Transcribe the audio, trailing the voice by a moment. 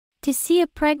To see a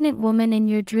pregnant woman in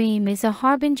your dream is a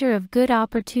harbinger of good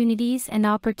opportunities and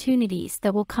opportunities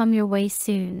that will come your way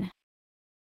soon.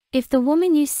 If the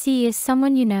woman you see is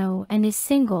someone you know and is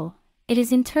single, it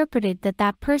is interpreted that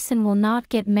that person will not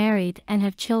get married and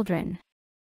have children.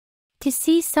 To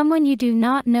see someone you do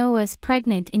not know as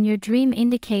pregnant in your dream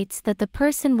indicates that the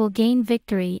person will gain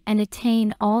victory and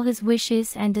attain all his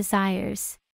wishes and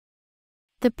desires.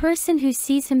 The person who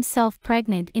sees himself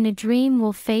pregnant in a dream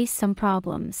will face some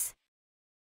problems.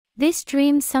 This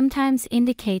dream sometimes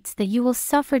indicates that you will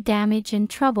suffer damage and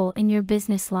trouble in your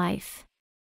business life.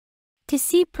 To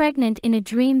see pregnant in a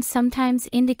dream sometimes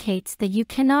indicates that you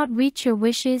cannot reach your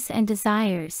wishes and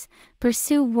desires,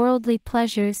 pursue worldly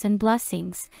pleasures and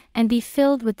blessings, and be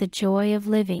filled with the joy of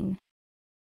living.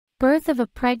 Birth of a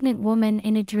pregnant woman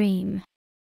in a dream.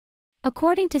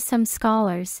 According to some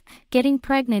scholars, getting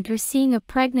pregnant or seeing a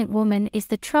pregnant woman is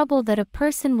the trouble that a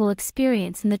person will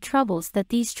experience and the troubles that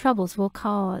these troubles will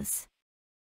cause.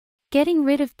 Getting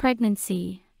rid of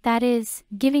pregnancy, that is,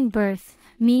 giving birth,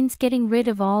 means getting rid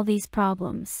of all these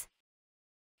problems.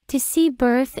 To see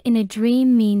birth in a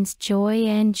dream means joy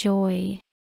and joy.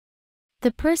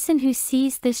 The person who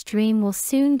sees this dream will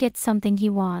soon get something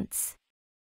he wants.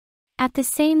 At the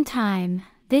same time,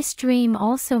 this dream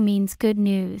also means good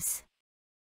news.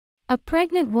 A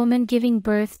pregnant woman giving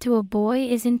birth to a boy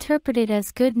is interpreted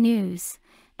as good news,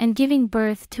 and giving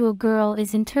birth to a girl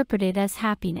is interpreted as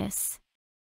happiness.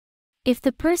 If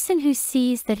the person who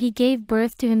sees that he gave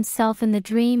birth to himself in the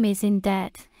dream is in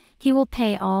debt, he will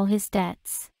pay all his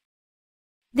debts.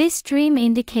 This dream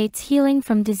indicates healing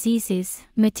from diseases,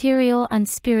 material and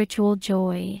spiritual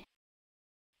joy.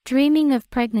 Dreaming of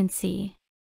pregnancy.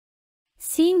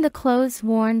 Seeing the clothes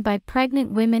worn by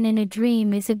pregnant women in a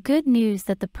dream is a good news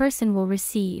that the person will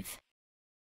receive.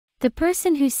 The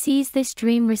person who sees this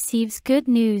dream receives good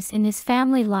news in his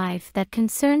family life that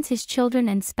concerns his children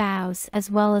and spouse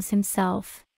as well as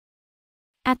himself.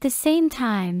 At the same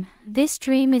time, this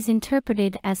dream is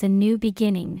interpreted as a new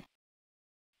beginning.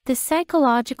 The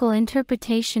psychological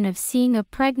interpretation of seeing a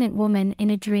pregnant woman in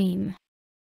a dream.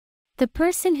 The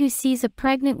person who sees a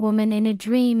pregnant woman in a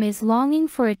dream is longing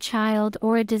for a child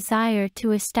or a desire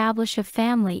to establish a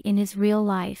family in his real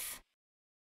life.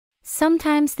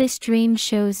 Sometimes this dream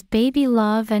shows baby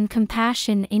love and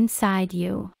compassion inside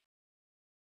you.